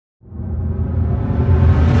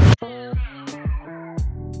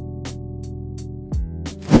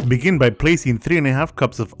Begin by placing 3.5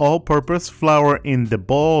 cups of all-purpose flour in the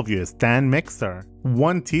bowl of your stand mixer,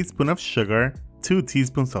 1 teaspoon of sugar, 2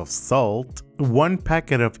 teaspoons of salt, 1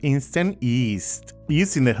 packet of instant yeast.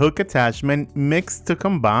 Using the hook attachment, mix to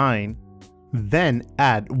combine. Then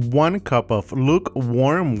add 1 cup of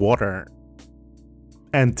lukewarm water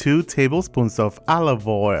and 2 tablespoons of olive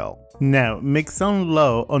oil. Now mix on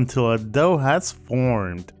low until a dough has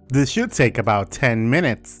formed. This should take about 10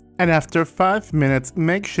 minutes. And after 5 minutes,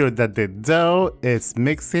 make sure that the dough is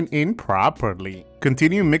mixing in properly.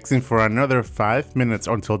 Continue mixing for another 5 minutes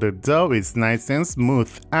until the dough is nice and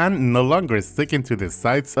smooth and no longer sticking to the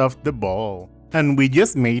sides of the bowl. And we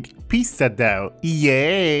just made pizza dough,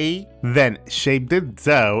 yay! Then shape the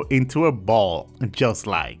dough into a ball, just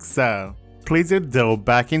like so. Place the dough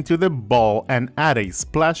back into the bowl and add a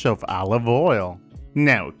splash of olive oil.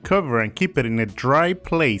 Now cover and keep it in a dry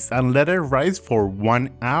place and let it rise for 1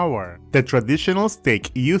 hour. The traditional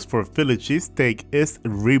steak used for Philly cheesesteak is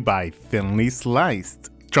ribeye thinly sliced.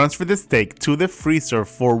 Transfer the steak to the freezer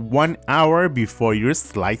for 1 hour before you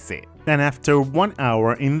slice it. And after 1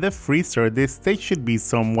 hour in the freezer, the steak should be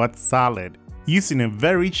somewhat solid. Using a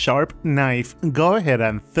very sharp knife, go ahead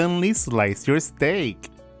and thinly slice your steak.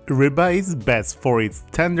 Ribeye is best for its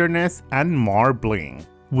tenderness and marbling,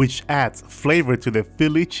 which adds flavor to the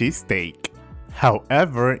Philly cheesesteak.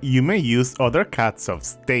 However, you may use other cuts of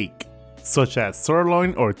steak, such as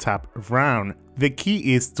sirloin or top round. The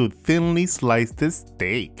key is to thinly slice the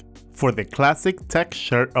steak for the classic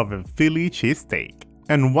texture of a Philly cheesesteak.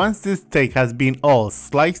 And once the steak has been all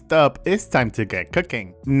sliced up, it's time to get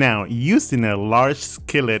cooking. Now, using a large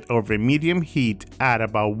skillet over medium heat, add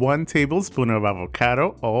about 1 tablespoon of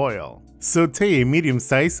avocado oil. Sauté a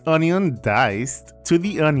medium-sized onion diced. To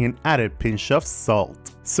the onion, add a pinch of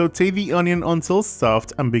salt. Sauté the onion until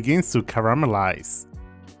soft and begins to caramelize.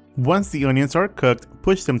 Once the onions are cooked,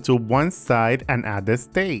 push them to one side and add the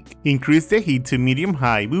steak. Increase the heat to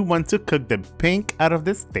medium-high. We want to cook the pink out of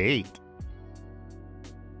the steak.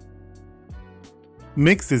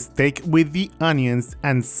 Mix the steak with the onions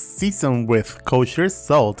and season with kosher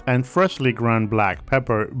salt and freshly ground black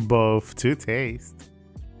pepper, both to taste.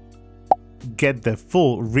 Get the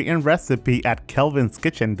full written recipe at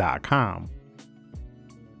kelvinskitchen.com.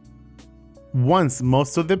 Once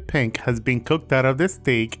most of the pink has been cooked out of the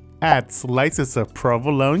steak, add slices of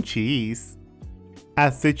provolone cheese.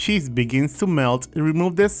 As the cheese begins to melt,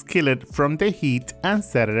 remove the skillet from the heat and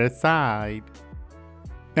set it aside.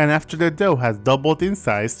 And after the dough has doubled in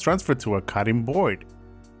size, transfer to a cutting board.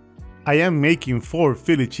 I am making 4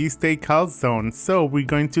 Philly Cheesesteak Calzone, so we're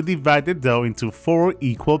going to divide the dough into 4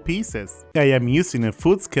 equal pieces. I am using a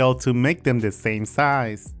food scale to make them the same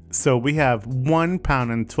size. So we have 1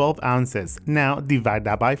 pound and 12 ounces. Now divide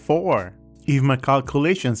that by 4. If my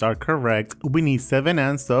calculations are correct, we need 7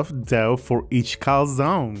 ounces of dough for each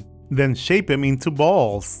calzone. Then shape them into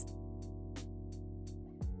balls.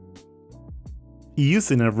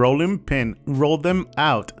 Using a rolling pin, roll them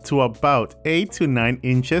out to about 8 to 9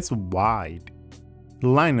 inches wide.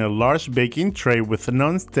 Line a large baking tray with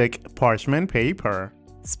non-stick parchment paper.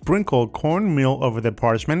 Sprinkle cornmeal over the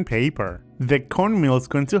parchment paper. The cornmeal is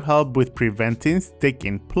going to help with preventing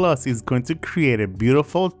sticking, plus it's going to create a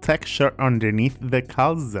beautiful texture underneath the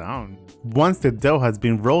calzone. Once the dough has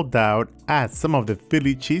been rolled out, add some of the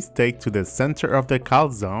Philly cheesesteak to the center of the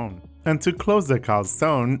calzone. And to close the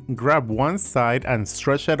calzone, grab one side and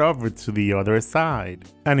stretch it over to the other side.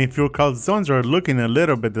 And if your calzones are looking a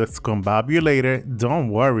little bit discombobulated, don't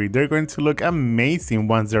worry, they're going to look amazing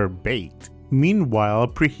once they're baked. Meanwhile,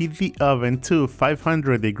 preheat the oven to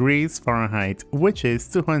 500 degrees Fahrenheit, which is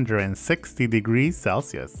 260 degrees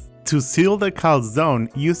Celsius. To seal the calzone,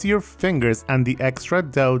 use your fingers and the extra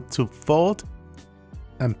dough to fold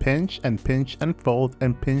and pinch and pinch and fold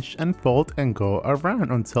and pinch and fold and go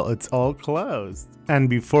around until it's all closed. And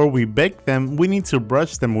before we bake them, we need to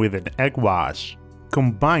brush them with an egg wash.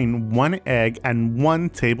 Combine 1 egg and 1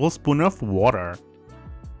 tablespoon of water.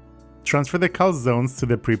 Transfer the calzones to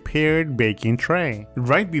the prepared baking tray.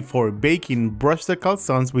 Right before baking, brush the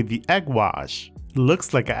calzones with the egg wash.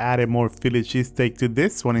 Looks like I added more Philly cheesesteak to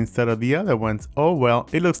this one instead of the other ones. Oh well,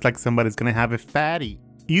 it looks like somebody's gonna have a fatty.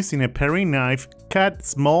 Using a paring knife, cut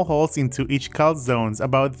small holes into each calzone,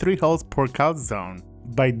 about 3 holes per calzone.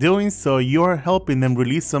 By doing so, you are helping them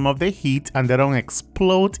release some of the heat and they don't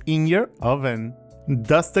explode in your oven.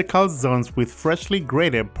 Dust the calzones with freshly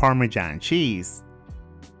grated Parmesan cheese.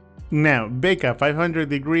 Now, bake at 500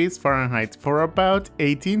 degrees Fahrenheit for about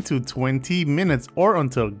 18 to 20 minutes or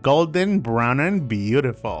until golden brown and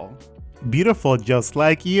beautiful. Beautiful just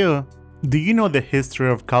like you. Do you know the history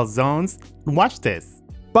of calzones? Watch this.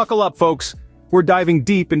 Buckle up, folks. we're diving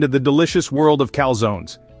deep into the delicious world of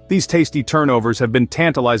calzones. These tasty turnovers have been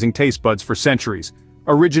tantalizing taste buds for centuries.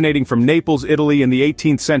 Originating from Naples, Italy in the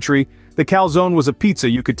 18th century, the calzone was a pizza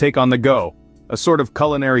you could take on the go. A sort of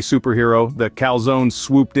culinary superhero, the calzone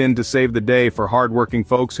swooped in to save the day for hard-working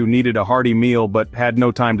folks who needed a hearty meal but had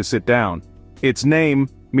no time to sit down. Its name,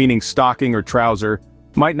 meaning stocking or trouser,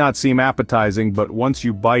 might not seem appetizing, but once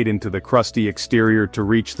you bite into the crusty exterior to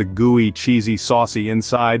reach the gooey, cheesy, saucy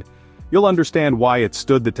inside, you'll understand why it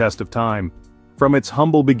stood the test of time. From its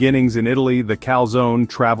humble beginnings in Italy, the calzone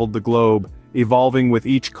traveled the globe, evolving with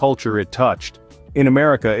each culture it touched. In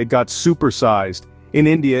America, it got supersized. In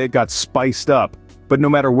India, it got spiced up. But no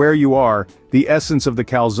matter where you are, the essence of the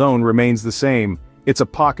calzone remains the same. It's a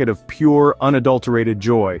pocket of pure, unadulterated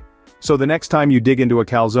joy. So the next time you dig into a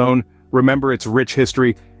calzone, remember its rich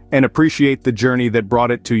history and appreciate the journey that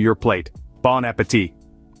brought it to your plate. Bon appetit!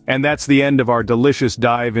 And that's the end of our delicious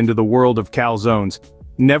dive into the world of calzones.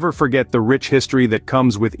 Never forget the rich history that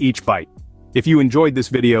comes with each bite. If you enjoyed this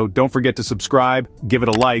video, don't forget to subscribe, give it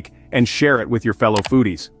a like, and share it with your fellow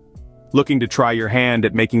foodies. Looking to try your hand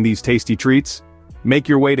at making these tasty treats? Make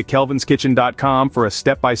your way to kelvinskitchen.com for a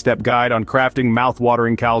step-by-step guide on crafting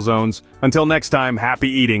mouth-watering calzones. Until next time, happy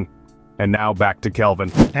eating! And now back to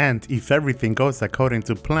Kelvin. And if everything goes according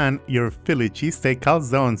to plan, your Philly cheesesteak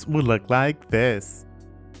calzones will look like this.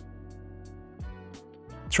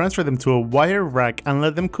 Transfer them to a wire rack and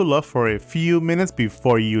let them cool off for a few minutes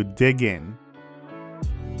before you dig in.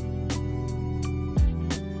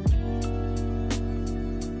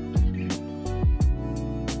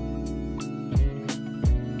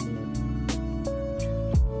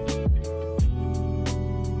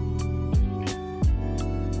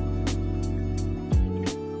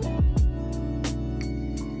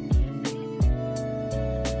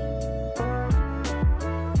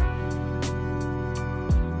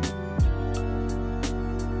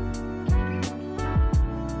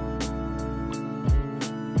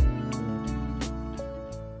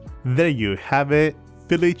 There you have it,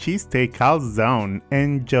 Philly Cheesesteak Calzone.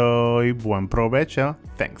 Enjoy, buen provecho.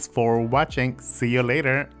 Thanks for watching. See you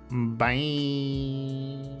later. Bye.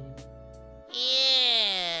 Yeah.